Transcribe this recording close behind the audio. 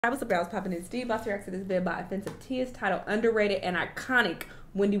I was popping in. Steve Boss reacts to this video by Offensive Tears titled Underrated and Iconic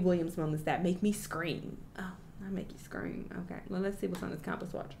Wendy Williams Moments That Make Me Scream. Oh, I make you scream. Okay, well, let's see what's on this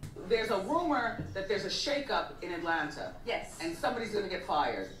campus watch. There's a rumor that there's a shakeup in Atlanta. Yes. And somebody's going to get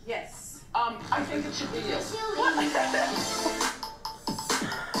fired. Yes. I think it should be you.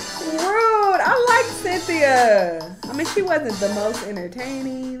 Rude. I like Cynthia. I mean, she wasn't the most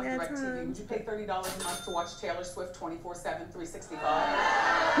entertaining at Direct TV. Would times. you pay $30 a month to watch Taylor Swift 24/7, 365?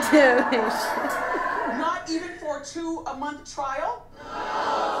 Not even for a 2-month trial?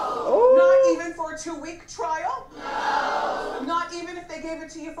 Ooh. Not even for a 2-week trial? Not even if they gave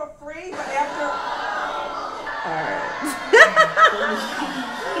it to you for free, but after...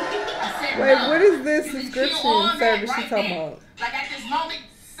 Wait, what is this subscription service she's talking about? Like at this moment,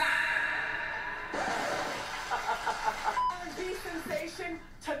 R&B sensation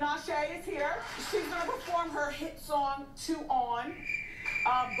Tinashe is here. She's going to perform her hit song, 2 On.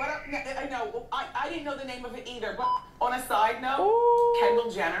 But I know, I didn't know the name of it either. But on a side note, Ooh.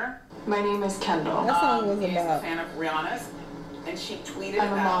 Kendall Jenner. My name is Kendall. That song was is a about. fan of Rihanna's. And she tweeted I'm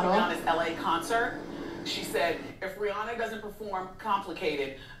a about model. Rihanna's LA concert. She said, if Rihanna doesn't perform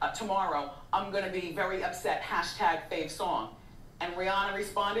Complicated tomorrow, I'm going to be very upset. # fave song. And Rihanna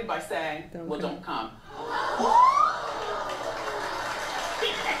responded by saying, don't come.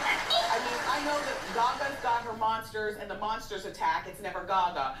 I mean, I know that Gaga's got her monsters and the monsters attack. It's never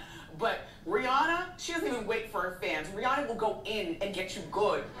Gaga. But Rihanna, she doesn't even wait for her fans. Rihanna will go in and get you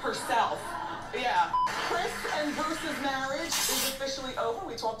good herself. Yeah. Chris and Bruce's marriage is officially over.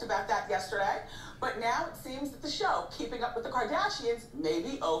 We talked about that yesterday. But now it seems that the show, Keeping Up with the Kardashians, may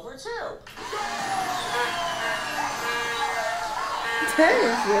be over too. Dang,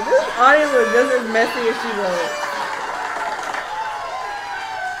 shit. This audience was just as messy as she was.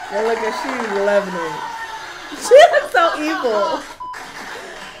 Yeah, look at she's loving it. She looks so evil.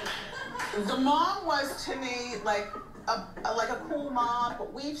 The mom was to me like a cool mom,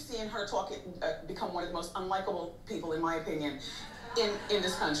 but we've seen her become one of the most unlikable people, in my opinion, in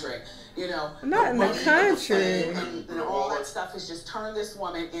this country. You know, Not in the country. And all that stuff has just turned this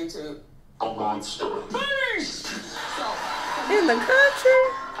woman into a monster. Beast! So, In the country?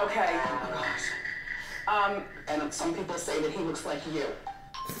 okay. And some people say that he looks like you.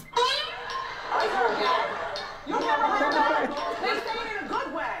 I heard that. You never heard that? They say it in a good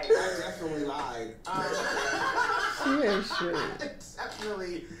way. I definitely lied. Yeah, shit.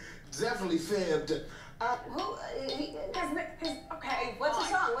 Definitely fibbed. Okay, What's the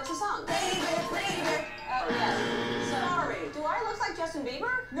song? What's the song? Baby. Oh, yeah. Sorry. Do I look like Justin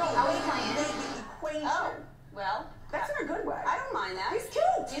Bieber? No. How are you playing? The equation. Oh, well. That's in a good way. I don't mind that. He's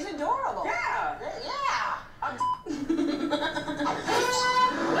cute. He's adorable. Yeah. Yeah.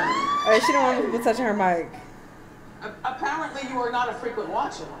 Hey, she don't want people touching her mic. Apparently, you are not a frequent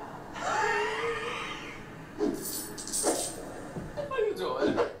watcher. How you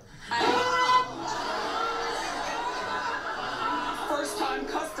doing? First time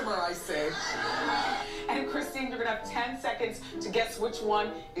customer, I say. And Christine, you're gonna have 10 seconds to guess which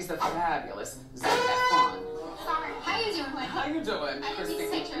one is the fabulous Zac Efron. Sorry. How you doing, Wendy? How you doing, I didn't Christine? need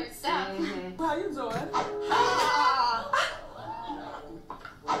to take your stuff. How you doing?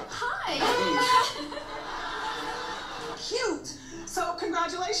 Hi. Cute. So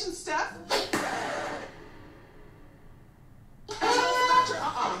congratulations, Steph.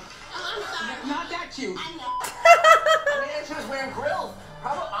 Not that cute. I know. I mean, she was wearing grills.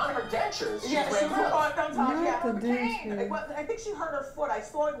 Probably on her dentures. Yeah, she was on top. Yeah, the her cane. dentures. Well, I think she hurt her foot. I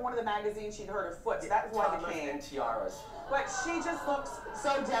saw in one of the magazines she'd hurt her foot. So that was why the Toddlers cane. and tiaras. But she just looks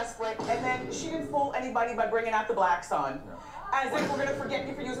so desperate, and then she didn't fool anybody by bringing out the black sun. As if we're gonna forget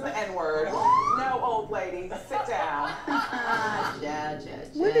you for using the N-word. No, old lady, sit down.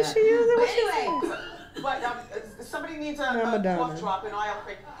 When did she use it? But What she anyway. say? But somebody needs a Madonna. cough drop in aisle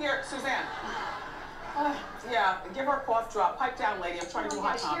 3. Here, Suzanne. Yeah, give her a cough drop. Pipe down, lady. I'm trying to do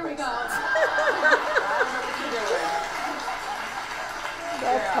hot topics. Here we go. I don't know what you're doing.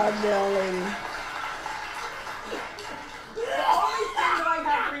 That pop down lady. The only thing that I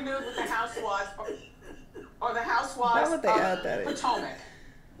have renewed with the housewives are the housewives Why would they add that of in? Potomac.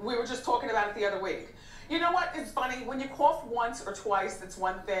 We were just talking about it the other week. You know what? It's funny. When you cough once or twice, that's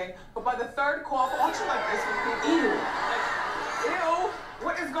one thing. But by the third cough, aren't you like this with people? Ew. Like, ew.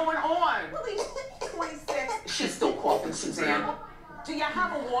 What is going on? 26. She's still coughing, Suzanne. Do you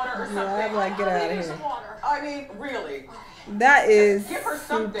have a water or something? Yeah, I'm like, get out of here. I mean, really. That is Give her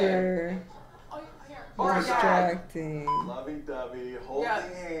something. super Or a gag. distracting. Lovey-dovey, holding Yeah.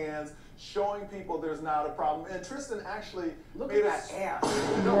 hands, showing people there's not a problem. And Tristan actually Look made at us. that ass.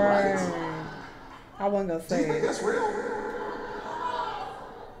 Right. I wasn't gonna Do you say think it. that's real?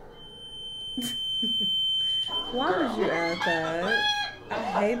 Why would you add that? I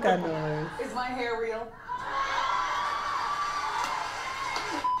hate that noise. Is my hair real?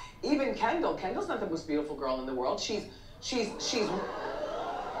 Even Kendall's not the most beautiful girl in the world. She's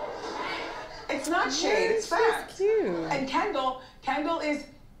it's not shade, it's fact. Cute. And Kendall is,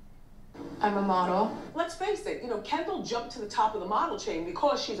 I'm a model. let's face it, you know, Kendall jumped to the top of the model chain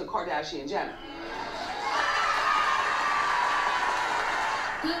because she's a Kardashian Jenner.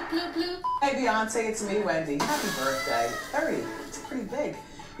 Bloop, bloop, bloop. Hey Beyonce, it's me, Wendy. Happy birthday. 30. It's pretty big.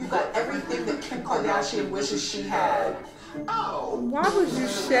 You've got everything that Kim Kardashian wishes she had. Oh. Why would you A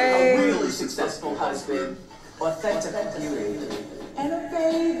shade? really successful husband, authentic beauty, and a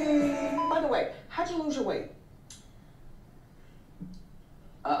baby. By the way, how'd you lose your weight?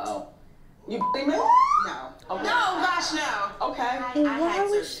 Uh-oh. You me? No. Okay. No, gosh, no. Okay. Why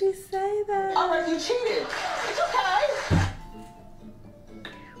would she say that? All right, you cheated. It's okay.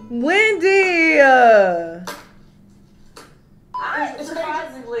 Wendy! I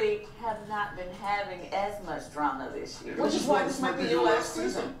surprisingly have not been having as much drama this year. Which is why this might be your last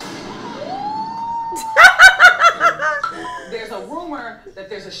season. There's a rumor that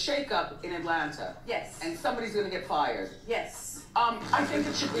there's a shakeup in Atlanta. Yes. And somebody's gonna get fired. Yes. I think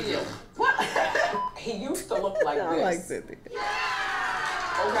it should be you. What? He used to look like I this. like Cynthia.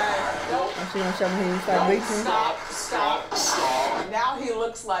 Okay. Nope. She gonna show me he was like Nope. bleaching. Stop. Now he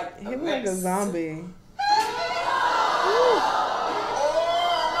looks like He look like a zombie.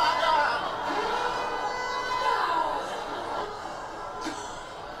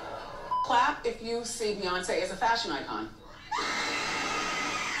 Clap if you see Beyonce as a fashion icon.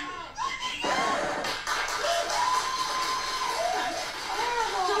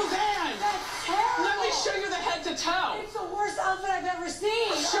 Suzanne! Let me show you the head to toe. It's the worst outfit I've ever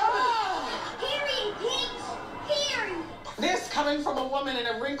seen. Show me. Period, Pete. Period. This coming from a woman in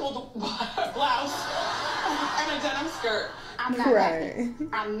a wrinkled blouse and a denim skirt. I'm not Right. happy.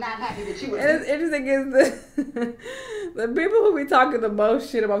 I'm not happy that you And would. it's interesting is the people who be talking the most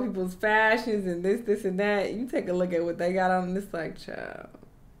shit about people's fashions and this, and that, you take a look at what they got on and it's like, child,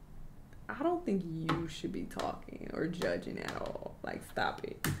 I don't think you should be talking or judging at all. Like, stop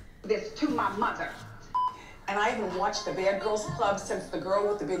it. This to my mother. And I haven't watched the Bad Girls Club since the girl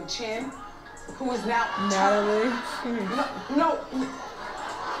with the big chin, who is now Natalie, No.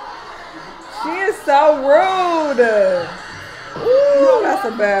 she is so rude. Ooh, that's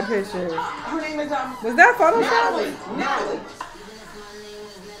a bad picture. Her name is Was that Photoshop? Natalie.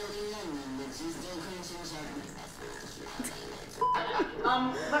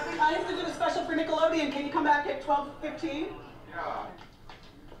 I have to do a special for Nickelodeon. Can you come back at 12:15? Yeah.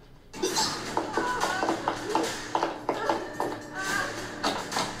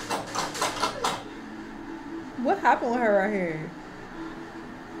 What happened with her right here?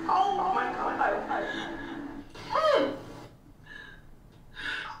 Oh my God.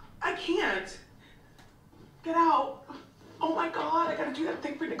 I can't. Get out. Oh my God, I gotta do that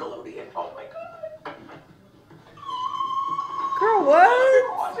thing for Nickelodeon. Oh my God. Girl, what?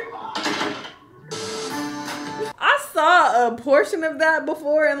 I saw a portion of that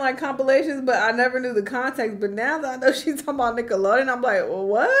before in like compilations, but I never knew the context. But now that I know she's talking about Nickelodeon, I'm like, well,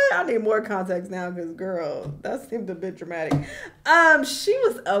 what? I need more context now because, girl, that seemed a bit dramatic. She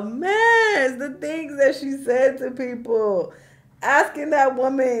was a mess. The things that she said to people, asking that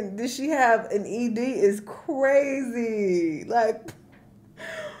woman, did she have an ED, is crazy. Like,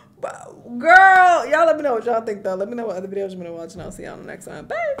 girl, y'all let me know what y'all think though. Let me know what other videos you want to watch, and I'll see y'all on the next one.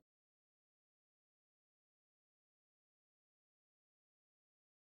 Bye.